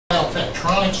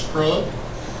Tektronix probe.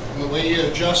 And the way you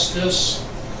adjust this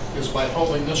is by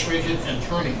holding this rigid and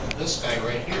turning this guy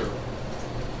right here.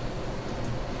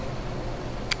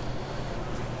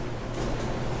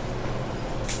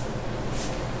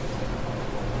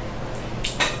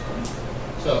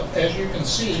 So as you can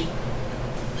see,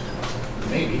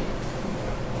 maybe,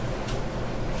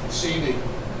 see the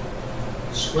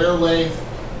square lathe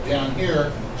down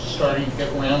here starting to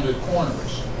get rounded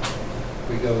corners. If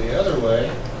we go the other way,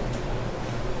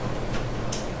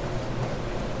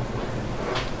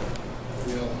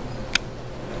 we'll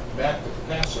back the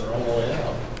capacitor all the way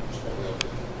out. That's what we'll do.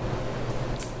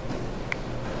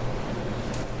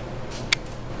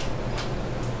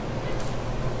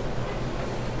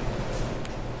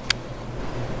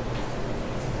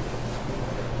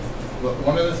 But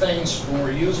one of the things when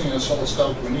we're using this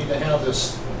oscilloscope, we need to have a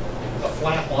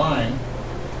flat line.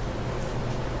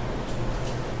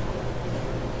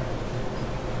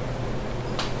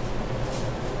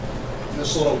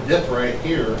 This little dip right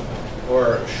here,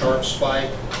 or a sharp spike,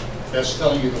 that's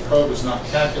telling you the probe is not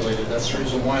calculated. That's the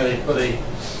reason why they put a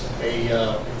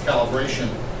calibration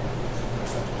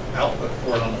output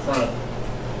port on the front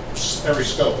of every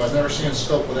scope. I've never seen a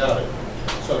scope without it.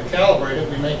 So to calibrate it,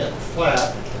 we make it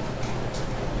flat.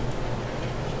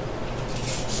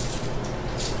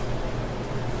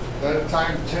 Is that a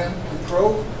time 10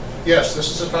 probe? Yes, this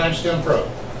is a times 10 probe.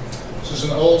 This is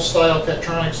an old style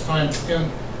Tektronix times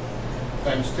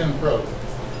 10 probe.